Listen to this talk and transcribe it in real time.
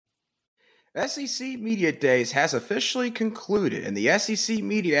SEC Media Days has officially concluded, and the SEC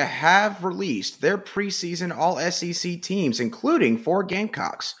Media have released their preseason All-SEC teams, including 4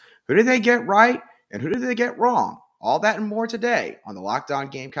 Gamecocks. Who did they get right, and who did they get wrong? All that and more today on the Locked On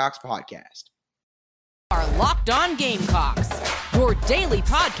Gamecocks podcast. Our Locked On Gamecocks, your daily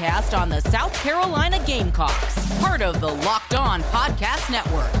podcast on the South Carolina Gamecocks, part of the Locked On Podcast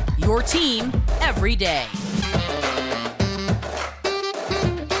Network, your team every day.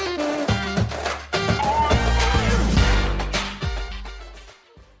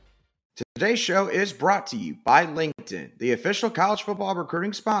 Today's show is brought to you by LinkedIn, the official college football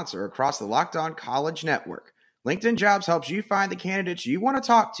recruiting sponsor across the Locked On College Network. LinkedIn Jobs helps you find the candidates you want to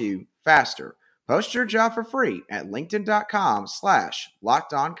talk to faster. Post your job for free at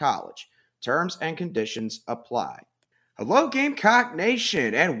linkedin.com/LockedOnCollege. Terms and conditions apply. Hello, Gamecock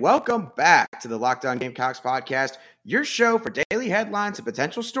Nation, and welcome back to the Locked On Gamecocks podcast, your show for daily headlines and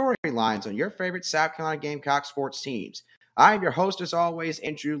potential storylines on your favorite South Carolina Gamecock sports teams. I'm your host, as always,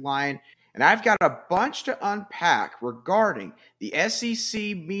 Andrew Lyon, and I've got a bunch to unpack regarding the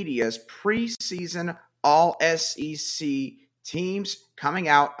SEC Media's preseason All-SEC teams coming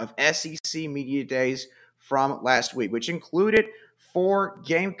out of SEC Media Days from last week, which included 4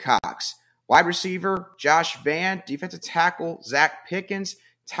 Gamecocks: wide receiver Josh Vann, defensive tackle Zach Pickens,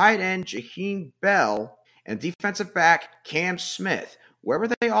 tight end Jaheim Bell, and defensive back Cam Smith. Where were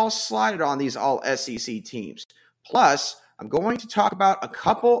they all slotted on these All-SEC teams? Plus, I'm going to talk about a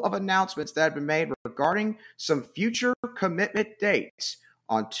couple of announcements that have been made regarding some future commitment dates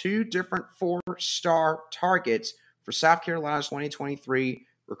on 2 different 4-star targets for South Carolina's 2023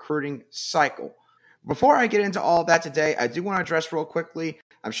 recruiting cycle. Before I get into all of that today, I do want to address real quickly,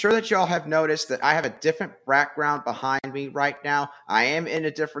 I'm sure that y'all have noticed that I have a different background behind me right now. I am in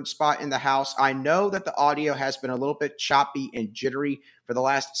a different spot in the house. I know that the audio has been a little bit choppy and jittery for the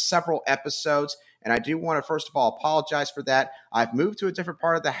last several episodes, and I do want to first of all apologize for that. I've moved to a different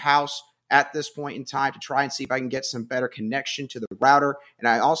part of the house at this point in time to try and see if I can get some better connection to the router. And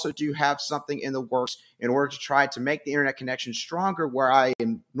I also do have something in the works in order to try to make the internet connection stronger where I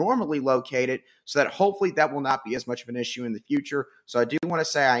am normally located, so that hopefully that will not be as much of an issue in the future. So I do want to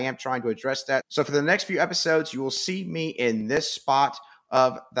say I am trying to address that. So for the next few episodes, you will see me in this spot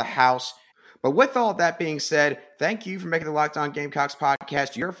of the house. But with all that being said, thank you for making the Locked On Gamecocks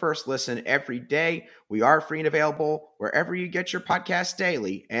podcast your first listen every day. We are free and available wherever you get your podcasts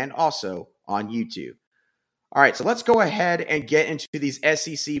daily, and also on YouTube. All right, so let's go ahead and get into these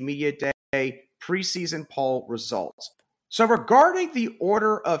SEC Media Day preseason poll results. So regarding the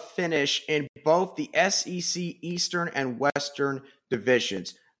order of finish in both the SEC Eastern and Western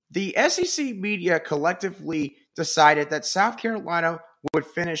divisions, the SEC Media collectively decided that South Carolina would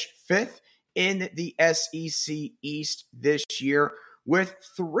finish 5th in the SEC East this year, with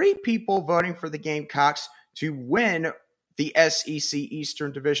 3 people voting for the Gamecocks to win the SEC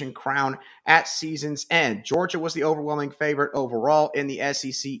Eastern Division crown at season's end. Georgia was the overwhelming favorite overall in the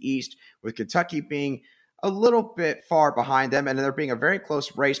SEC East, with Kentucky being a little bit far behind them, and there being a very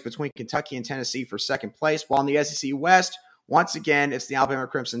close race between Kentucky and Tennessee for second place. While in the SEC West, once again, it's the Alabama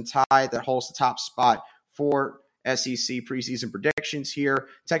Crimson Tide that holds the top spot for SEC preseason predictions here.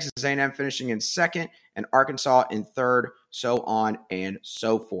 Texas A&M finishing in second, and Arkansas in third, so on and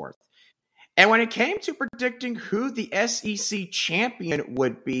so forth. And when it came to predicting who the SEC champion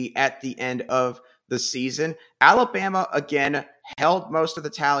would be at the end of the season, Alabama again held most of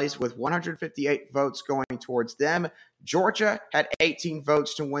the tallies with 158 votes going towards them. Georgia had 18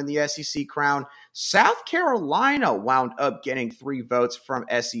 votes to win the SEC crown. South Carolina wound up getting 3 votes from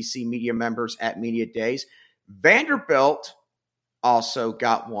SEC media members at Media Days. Vanderbilt also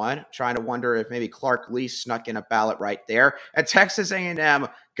got one, trying to wonder if maybe Clark Lee snuck in a ballot right there. And Texas A&M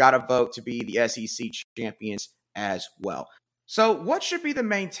got a vote to be the SEC champions as well. So what should be the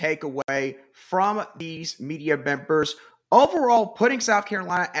main takeaway from these media members? Overall, putting South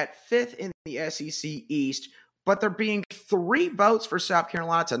Carolina at 5th in the SEC East, but there being 3 votes for South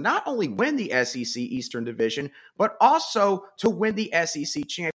Carolina to not only win the SEC Eastern Division, but also to win the SEC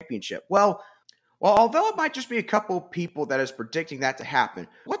championship. Well, although it might just be a couple of people that is predicting that to happen,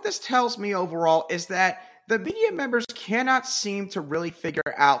 what this tells me overall is that the media members cannot seem to really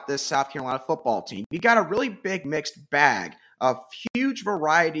figure out this South Carolina football team. You got a really big mixed bag, a huge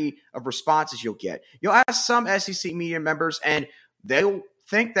variety of responses you'll get. You'll ask some SEC media members, and they'll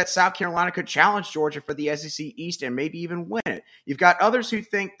think that South Carolina could challenge Georgia for the SEC East and maybe even win it. You've got others who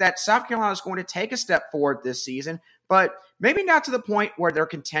think that South Carolina is going to take a step forward this season, but maybe not to the point where they're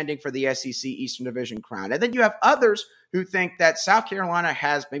contending for the SEC Eastern Division crown. And then you have others who think that South Carolina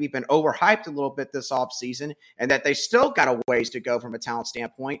has maybe been overhyped a little bit this offseason and that they still got a ways to go from a talent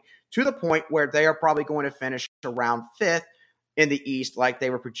standpoint, to the point where they are probably going to finish around 5th in the East like they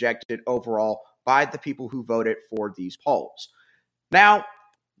were projected overall by the people who voted for these polls. Now,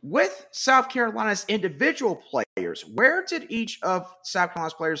 with South Carolina's individual players, where did each of South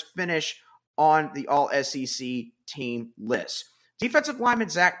Carolina's players finish on the All-SEC team list? Defensive lineman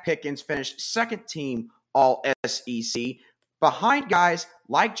Zach Pickens finished second team All-SEC behind guys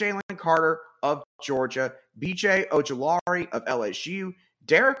like Jalen Carter of Georgia, B.J. Ojulari of LSU,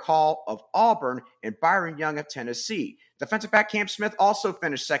 Derek Hall of Auburn, and Byron Young of Tennessee. Defensive back Cam Smith also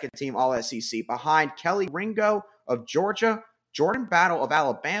finished second team All-SEC behind Kelly Ringo of Georgia, Jordan Battle of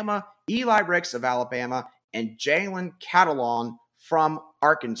Alabama, Eli Ricks of Alabama, and Jalen Catalon from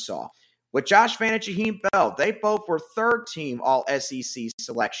Arkansas. With Josh Vann and Jaheim Bell, they both were third team All-SEC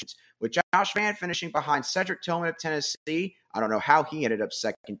selections, with Josh Vann finishing behind Cedric Tillman of Tennessee. I don't know how he ended up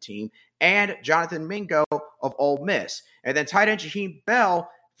second team, and Jonathan Mingo of Ole Miss. And then tight end Jaheim Bell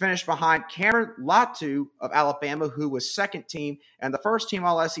finished behind Cameron Latu of Alabama, who was second team, and the first team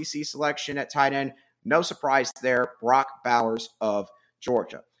All-SEC selection at tight end, no surprise there, Brock Bowers of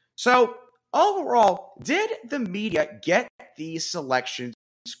Georgia. So overall, did the media get these selections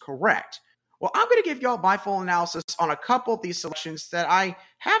correct? Well, I'm going to give y'all my full analysis on a couple of these selections that I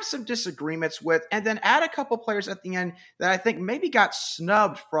have some disagreements with, and then add a couple players at the end that I think maybe got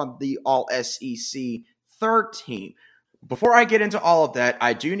snubbed from the All-SEC third team. Before I get into all of that,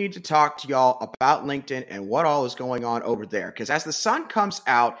 I do need to talk to y'all about LinkedIn and what all is going on over there. Because as the sun comes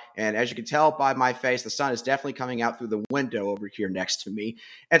out, and as you can tell by my face, the sun is definitely coming out through the window over here next to me,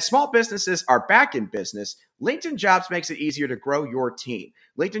 and small businesses are back in business, LinkedIn Jobs makes it easier to grow your team.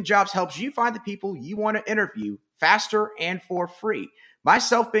 LinkedIn Jobs helps you find the people you want to interview faster and for free.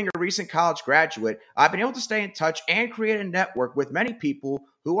 Myself being a recent college graduate, I've been able to stay in touch and create a network with many people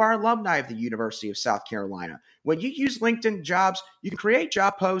who are alumni of the University of South Carolina. When you use LinkedIn Jobs, you can create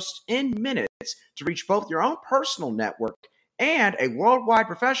job posts in minutes to reach both your own personal network and a worldwide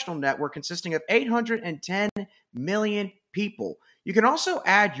professional network consisting of 810 million people. You can also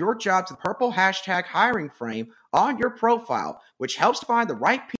add your job to the purple hashtag hiring frame on your profile, which helps to find the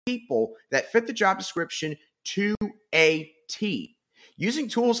right people that fit the job description to a T. Using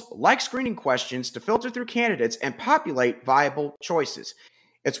tools like screening questions to filter through candidates and populate viable choices.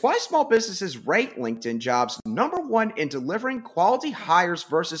 It's why small businesses rate LinkedIn Jobs number one in delivering quality hires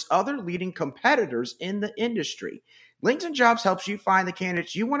versus other leading competitors in the industry. LinkedIn Jobs helps you find the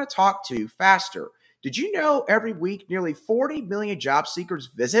candidates you want to talk to faster. Did you know every week nearly 40 million job seekers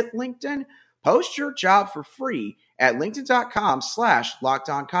visit LinkedIn? Post your job for free at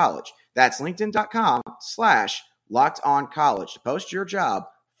linkedin.com/lockedoncollege. That's linkedin.com/lockedoncollege to post your job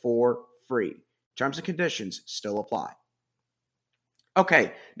for free. Terms and conditions still apply.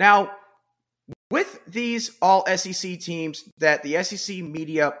 Okay, now with these all SEC teams that the SEC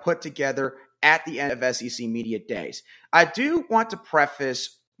media put together at the end of SEC Media Days, I do want to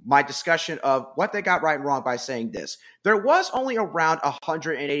preface my discussion of what they got right and wrong by saying this. There was only around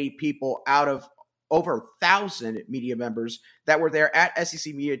 180 people out of over 1,000 media members that were there at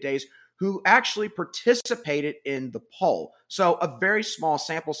SEC Media Days who actually participated in the poll. So a very small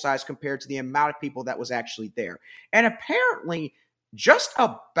sample size compared to the amount of people that was actually there. And apparently, just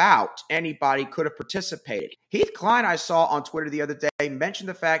about anybody could have participated. Heath Klein, I saw on Twitter the other day, mentioned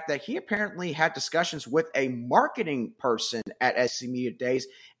the fact that he apparently had discussions with a marketing person at SEC Media Days,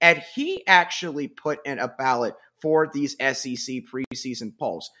 and he actually put in a ballot for these SEC preseason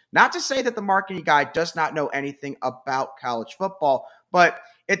polls. Not to say that the marketing guy does not know anything about college football, but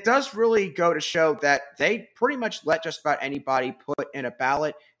it does really go to show that they pretty much let just about anybody put in a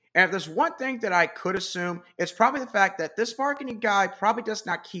ballot. And if there's one thing that I could assume, it's probably the fact that this marketing guy probably does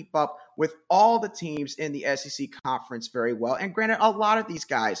not keep up with all the teams in the SEC conference very well. And granted, a lot of these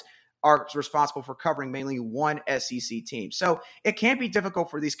guys are responsible for covering mainly one SEC team. So it can be difficult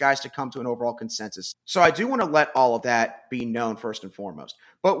for these guys to come to an overall consensus. So I do want to let all of that be known first and foremost.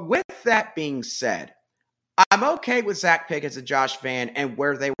 But with that being said, I'm okay with Zach Pickens and Josh Vann and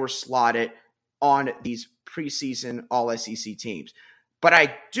where they were slotted on these preseason All-SEC teams. But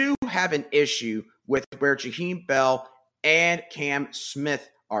I do have an issue with where Jaheim Bell and Cam Smith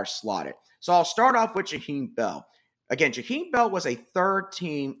are slotted. So I'll start off with Jaheim Bell. Again, Jaheim Bell was a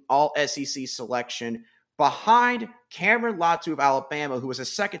third-team All-SEC selection behind Cameron Latu of Alabama, who was a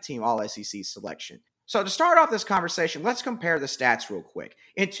second-team All-SEC selection. So to start off this conversation, let's compare the stats real quick.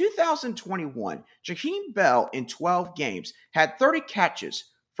 In 2021, Jaheim Bell in 12 games had 30 catches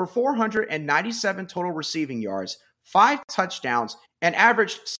for 497 total receiving yards 5 touchdowns, and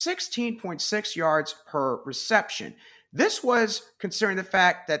averaged 16.6 yards per reception. This was considering the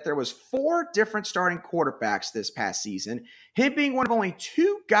fact that there was 4 different starting quarterbacks this past season, him being one of only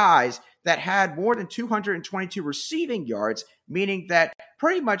 2 guys that had more than 222 receiving yards, meaning that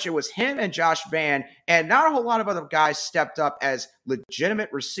pretty much it was him and Josh Vann, and not a whole lot of other guys stepped up as legitimate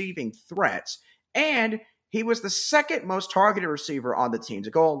receiving threats. And he was the second most targeted receiver on the team to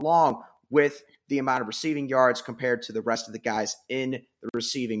go along with the amount of receiving yards compared to the rest of the guys in the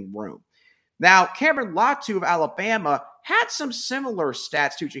receiving room. Now, Cameron Latu of Alabama had some similar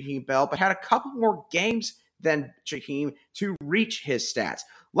stats to Jaheim Bell, but had a couple more games than Jaheim to reach his stats.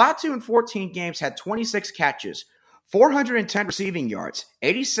 Latu in 14 games had 26 catches, 410 receiving yards,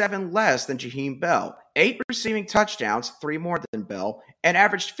 87 less than Jaheim Bell, 8 receiving touchdowns, 3 more than Bell, and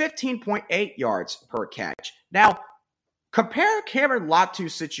averaged 15.8 yards per catch. Now, compare Cameron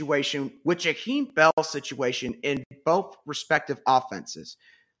Latu's situation with Jaheim Bell's situation in both respective offenses.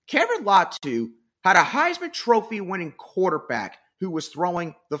 Cameron Latu had a Heisman Trophy winning quarterback who was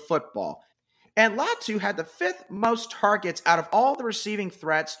throwing the football. And Latu had the 5th most targets out of all the receiving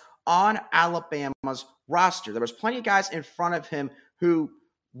threats on Alabama's roster. There was plenty of guys in front of him who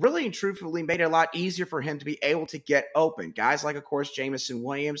really and truthfully made it a lot easier for him to be able to get open. Guys like, of course, Jameson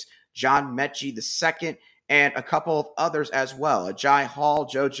Williams, John Mechie II, and a couple of others as well. Ajay Hall,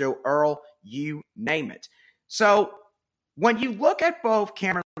 JoJo Earl, you name it. So when you look at both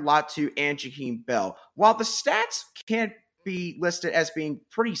Cameron Latu and Jaheim Bell, while the stats can be listed as being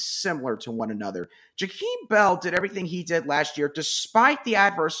pretty similar to one another, Jaheim Bell did everything he did last year despite the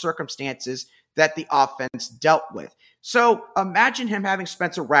adverse circumstances that the offense dealt with. So imagine him having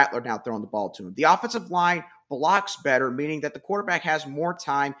Spencer Rattler now throwing the ball to him. The offensive line blocks better, meaning that the quarterback has more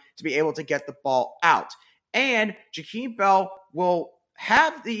time to be able to get the ball out. And Jaheim Bell will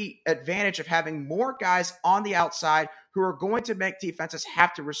have the advantage of having more guys on the outside who are going to make defenses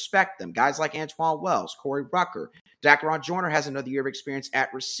have to respect them. Guys like Antoine Wells, Corey Rucker, Dacaron Joyner has another year of experience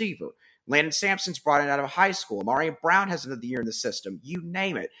at receiver. Landon Sampson's brought in out of high school. Marion Brown has another year in the system. You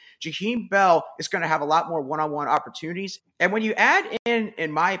name it. Jaheim Bell is going to have a lot more one-on-one opportunities. And when you add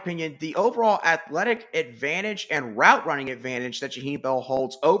in my opinion, the overall athletic advantage and route running advantage that Jaheim Bell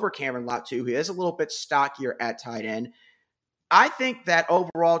holds over Cameron Latu, who is a little bit stockier at tight end, I think that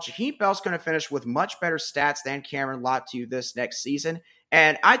overall, Jaheim Bell's going to finish with much better stats than Cameron Latu this next season.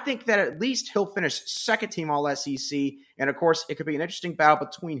 And I think that at least he'll finish second team All-SEC. And of course, it could be an interesting battle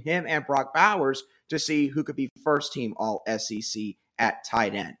between him and Brock Bowers to see who could be first team All-SEC at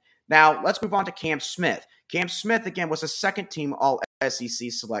tight end. Now, let's move on to Cam Smith. Cam Smith, again, was a second team All-SEC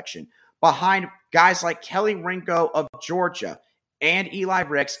selection behind guys like Kelly Ringo of Georgia and Eli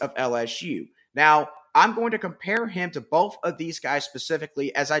Ricks of LSU. Now, I'm going to compare him to both of these guys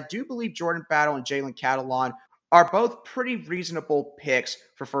specifically, as I do believe Jordan Battle and Jalen Catalon are both pretty reasonable picks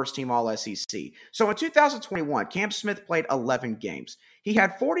for first-team All-SEC. So in 2021, Cam Smith played 11 games. He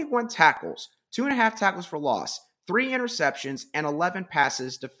had 41 tackles, 2.5 tackles for loss, 3 interceptions, and 11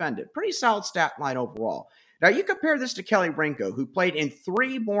 passes defended. Pretty solid stat line overall. Now you compare this to Kelly Ringo, who played in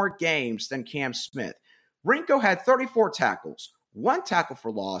 3 more games than Cam Smith. Ringo had 34 tackles, 1 tackle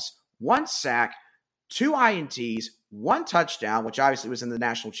for loss, 1 sack, 2 INTs, 1 touchdown, which obviously was in the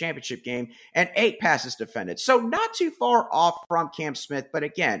national championship game, and 8 passes defended. So not too far off from Cam Smith, but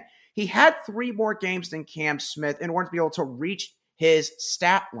again, he had 3 more games than Cam Smith in order to be able to reach his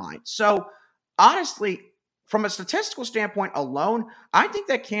stat line. So honestly, from a statistical standpoint alone, I think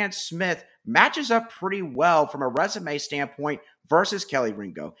that Cam Smith matches up pretty well from a resume standpoint versus Kelly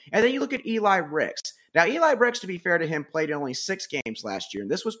Ringo. And then you look at Eli Ricks. Now, Eli Ricks, to be fair to him, played in only 6 games last year, and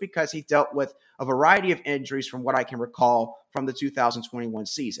this was because he dealt with a variety of injuries from what I can recall from the 2021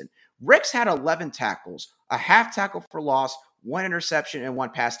 season. Ricks had 11 tackles, a half tackle for loss, 1 interception, and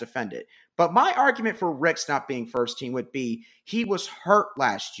 1 pass defended. But my argument for Ricks not being first team would be he was hurt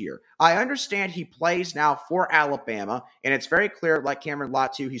last year. I understand he plays now for Alabama, and it's very clear, like Cameron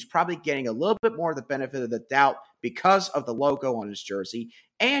Latu, he's probably getting a little bit more of the benefit of the doubt because of the logo on his jersey,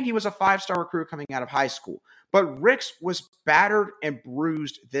 and he was a 5-star recruit coming out of high school. But Ricks was battered and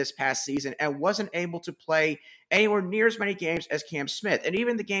bruised this past season and wasn't able to play anywhere near as many games as Cam Smith. And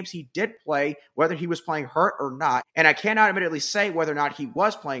even the games he did play, whether he was playing hurt or not, and I cannot admittedly say whether or not he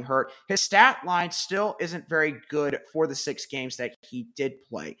was playing hurt, his stat line still isn't very good for the 6 games that he did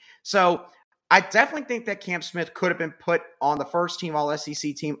play. So I definitely think that Cam Smith could have been put on the first team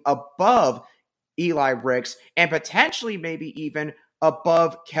All-SEC team above Eli Ricks and potentially maybe even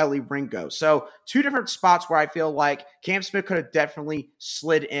above Kelly Ringo. So 2 different spots where I feel like Cam Smith could have definitely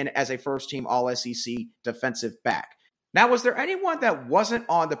slid in as a first-team All-SEC defensive back. Now, was there anyone that wasn't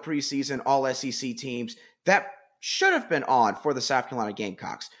on the preseason All-SEC teams that should have been on for the South Carolina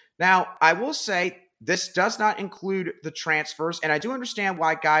Gamecocks. Now, I will say this does not include the transfers, and I do understand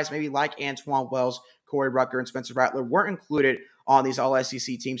why guys maybe like Antwane Wells, Corey Rucker, and Spencer Rattler weren't included on these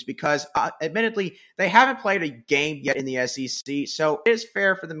all-SEC teams because, admittedly, they haven't played a game yet in the SEC, so it is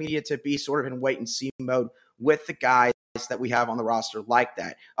fair for the media to be sort of in wait-and-see mode with the guys that we have on the roster like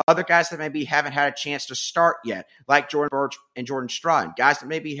that. Other guys that maybe haven't had a chance to start yet, like Jordan Burch and Jordan Strachan, guys that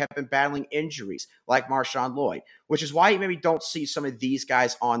maybe have been battling injuries, like Marshawn Lloyd, which is why you maybe don't see some of these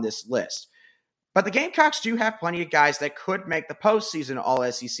guys on this list. But the Gamecocks do have plenty of guys that could make the postseason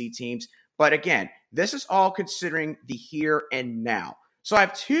all-SEC teams. But again, this is all considering the here and now. So I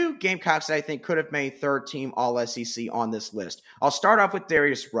have two Gamecocks that I think could have made third-team all-SEC on this list. I'll start off with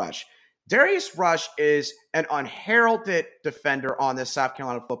Darius Rush. Darius Rush is an unheralded defender on this South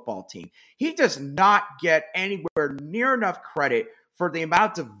Carolina football team. He does not get anywhere near enough credit for the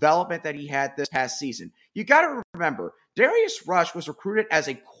amount of development that he had this past season. You got to remember, Darius Rush was recruited as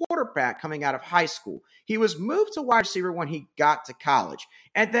a quarterback coming out of high school. He was moved to wide receiver when he got to college.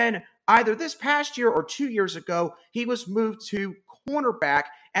 And then either this past year or 2 years ago, he was moved to cornerback,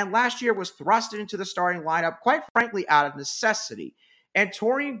 and last year was thrusted into the starting lineup, quite frankly, out of necessity. And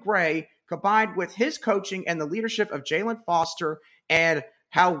Torian Gray, combined with his coaching and the leadership of Jalen Foster and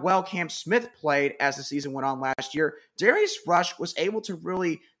how well Cam Smith played as the season went on last year, Darius Rush was able to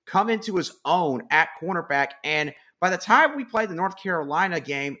really come into his own at cornerback. And by the time we played the North Carolina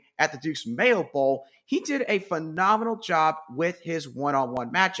game at the Duke's Mayo Bowl, he did a phenomenal job with his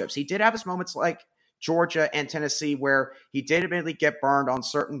one-on-one matchups. He did have his moments like Georgia and Tennessee where he did admittedly get burned on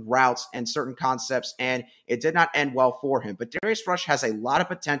certain routes and certain concepts, and it did not end well for him. But Darius Rush has a lot of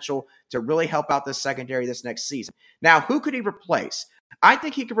potential to really help out this secondary this next season. Now, who could he replace? I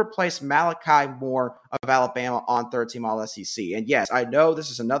think he could replace Malachi Moore of Alabama on third-team All-SEC. And yes, I know this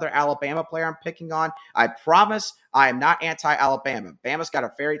is another Alabama player I'm picking on. I promise I am not anti-Alabama. Bama's got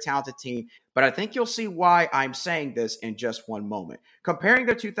a very talented team, but I think you'll see why I'm saying this in just one moment. Comparing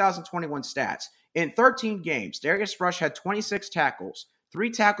their 2021 stats, in 13 games, Darius Rush had 26 tackles, 3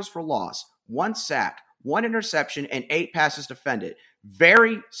 tackles for loss, 1 sack, 1 interception, and 8 passes defended.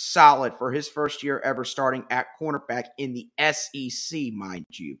 Very solid for his first year ever starting at cornerback in the SEC, mind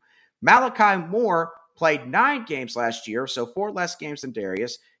you. Malachi Moore played 9 games last year, so 4 less games than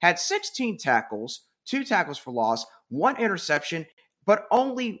Darius, had 16 tackles, 2 tackles for loss, 1 interception, but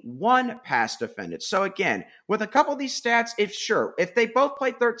only 1 pass defended. So again, with a couple of these stats, if they both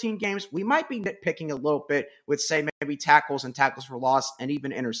played 13 games, we might be nitpicking a little bit with, say, maybe tackles and tackles for loss and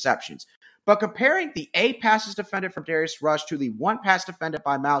even interceptions. But comparing the 8 passes defended from Darius Rush to the 1 pass defended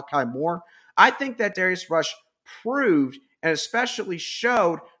by Malachi Moore, I think that Darius Rush proved and especially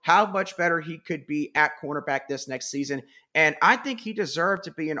showed how much better he could be at cornerback this next season. And I think he deserved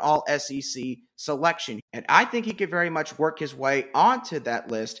to be an all-SEC selection. And I think he could very much work his way onto that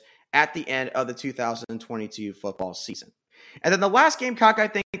list at the end of the 2022 football season. And then the last Gamecock I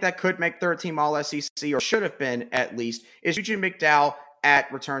think that could make third-team all-SEC, or should have been at least, is Juju McDowell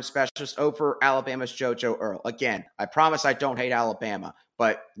at return specialist over Alabama's JoJo Earle. Again, I promise I don't hate Alabama,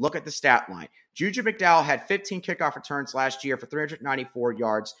 but look at the stat line. Juju McDowell had 15 kickoff returns last year for 394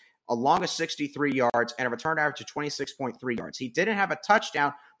 yards, along with 63 yards, and a return average of 26.3 yards. He didn't have a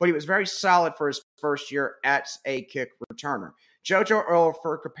touchdown, but he was very solid for his first year as a kick returner. JoJo Earle,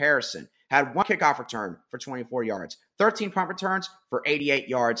 for comparison, had 1 kickoff return for 24 yards, 13 punt returns for 88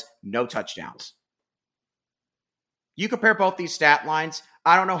 yards, no touchdowns. You compare both these stat lines,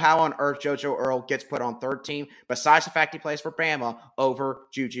 I don't know how on earth JoJo Earle gets put on third team, besides the fact he plays for Bama over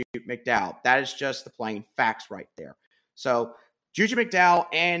Juju McDowell. That is just the plain facts right there. So Juju McDowell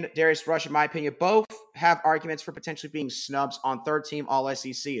and Darius Rush, in my opinion, both have arguments for potentially being snubs on third team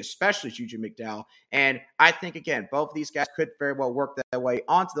All-SEC, especially Juju McDowell. And I think, again, both of these guys could very well work their way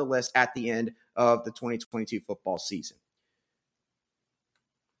onto the list at the end of the 2022 football season.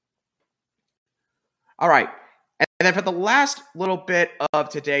 All right. And then for the last little bit of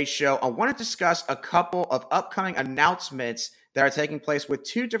today's show, I want to discuss a couple of upcoming announcements that are taking place with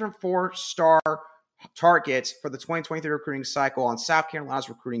 2 different 4-star targets for the 2023 recruiting cycle on South Carolina's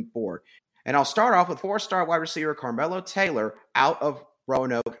recruiting board. And I'll start off with 4-star wide receiver Carmelo Taylor out of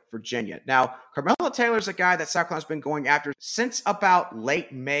Roanoke, Virginia. Now, Carmelo Taylor is a guy that South Carolina's been going after since about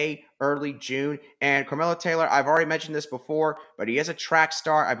late May, early June. And Carmelo Taylor, I've already mentioned this before, but he is a track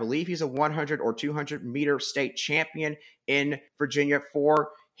star. I believe he's a 100 or 200 meter state champion in Virginia for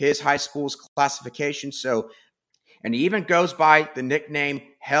his high school's classification. And he even goes by the nickname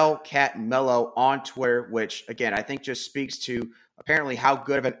Hellcat Mello on Twitter, which, again, I think just speaks to apparently how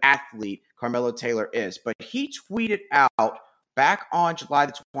good of an athlete Carmelo Taylor is. But he tweeted out back on July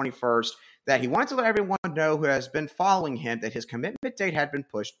the 21st that he wanted to let everyone know who has been following him that his commitment date had been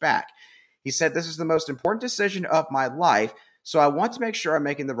pushed back. He said, "This is the most important decision of my life, so I want to make sure I'm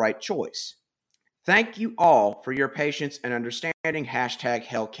making the right choice. Thank you all for your patience and understanding, hashtag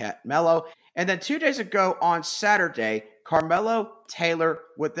HellCatMelo." And then 2 days ago on Saturday, Carmelo Taylor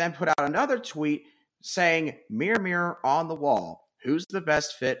would then put out another tweet saying, "Mirror, mirror on the wall, who's the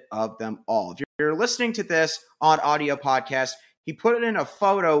best fit of them all?" If you're listening to this on audio podcast, he put it in a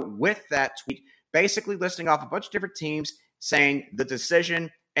photo with that tweet, basically listing off a bunch of different teams, saying the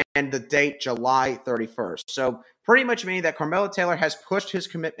decision and the date, July 31st. So pretty much meaning that Carmelo Taylor has pushed his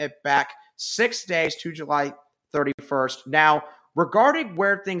commitment back 6 days to July 31st. Now, regarding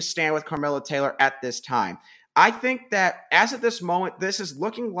where things stand with Carmelo Taylor at this time, I think that as of this moment, this is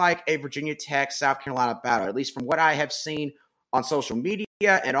looking like a Virginia Tech, South Carolina battle, at least from what I have seen on social media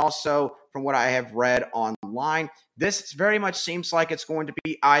and also from what I have read online. This very much seems like it's going to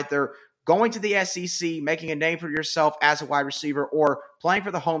be either going to the SEC, making a name for yourself as a wide receiver, or playing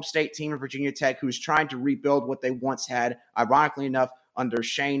for the home state team of Virginia Tech, who's trying to rebuild what they once had, ironically enough, under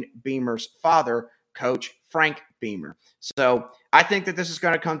Shane Beamer's father, Coach Frank Beamer. So I think that this is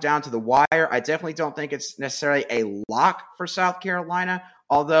going to come down to the wire. I definitely don't think it's necessarily a lock for South Carolina,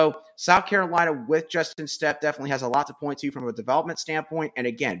 although South Carolina with Justin Stepp definitely has a lot to point to from a development standpoint. And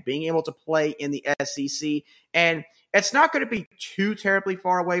again, being able to play in the SEC, and it's not going to be too terribly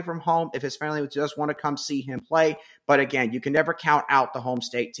far away from home if his family would just want to come see him play. But again, you can never count out the home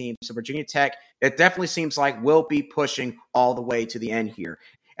state team. So Virginia Tech, it definitely seems like will be pushing all the way to the end here.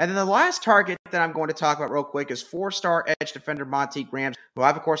 And then the last target that I'm going to talk about real quick is 4-star edge defender Monty Grahams, who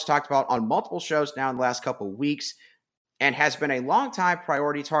I've, of course, talked about on multiple shows now in the last couple of weeks, and has been a long-time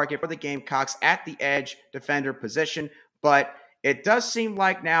priority target for the Gamecocks at the edge defender position. But it does seem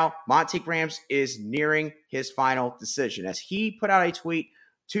like now Monty Grahams is nearing his final decision, as he put out a tweet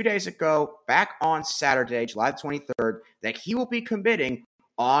 2 days ago, back on Saturday, July 23rd, that he will be committing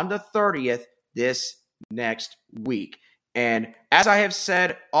on the 30th this next week. And as I have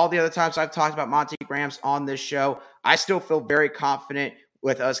said all the other times I've talked about Monty Grahams on this show, I still feel very confident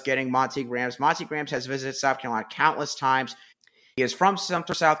with us getting Monty Grahams. Monty Grahams has visited South Carolina countless times. He is from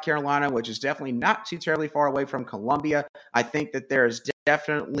Sumter, South Carolina, which is definitely not too terribly far away from Columbia. I think that there is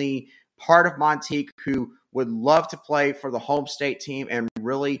definitely part of Montique who would love to play for the home state team and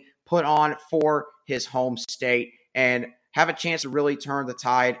really put on for his home state and have a chance to really turn the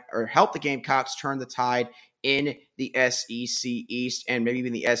tide or help the Gamecocks turn the tide in the SEC East and maybe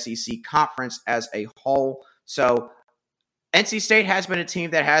even the SEC Conference as a whole. So NC State has been a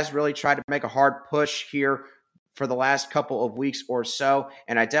team that has really tried to make a hard push here for the last couple of weeks or so,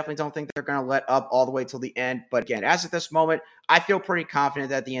 and I definitely don't think they're going to let up all the way till the end. But again, as of this moment, I feel pretty confident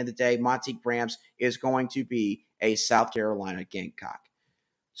that at the end of the day, Monty Grahams is going to be a South Carolina Gamecock.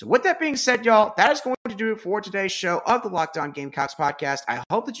 So with that being said, y'all, that is going to do it for today's show of the Locked On Gamecocks podcast. I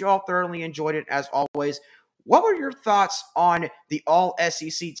hope that you all thoroughly enjoyed it as always. What were your thoughts on the all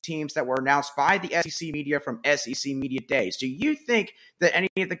SEC teams that were announced by the SEC media from SEC Media Days? Do you think that any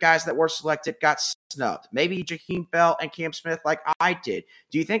of the guys that were selected got snubbed? Maybe Jaheim Bell and Cam Smith like I did.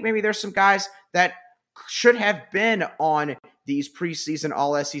 Do you think maybe there's some guys that should have been on these preseason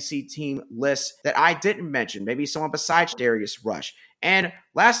all SEC team lists that I didn't mention? Maybe someone besides Darius Rush. And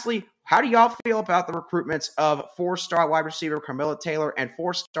lastly, how do y'all feel about the recruitments of 4-star wide receiver Carmelo Taylor and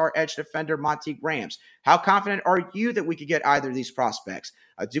 4-star edge defender Monty Grahams? How confident are you that we could get either of these prospects?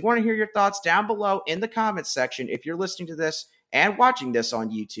 I do want to hear your thoughts down below in the comments section if you're listening to this and watching this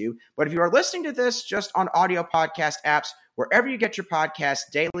on YouTube. But if you are listening to this just on audio podcast apps, wherever you get your podcasts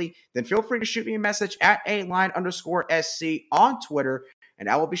daily, then feel free to shoot me a message at @line_SC on Twitter, and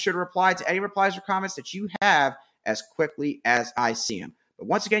I will be sure to reply to any replies or comments that you have as quickly as I see them. But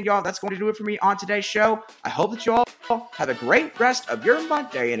once again, y'all, that's going to do it for me on today's show. I hope that you all have a great rest of your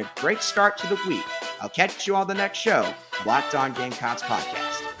Monday and a great start to the week. I'll catch you on the next show, Locked On Gamecocks Podcast.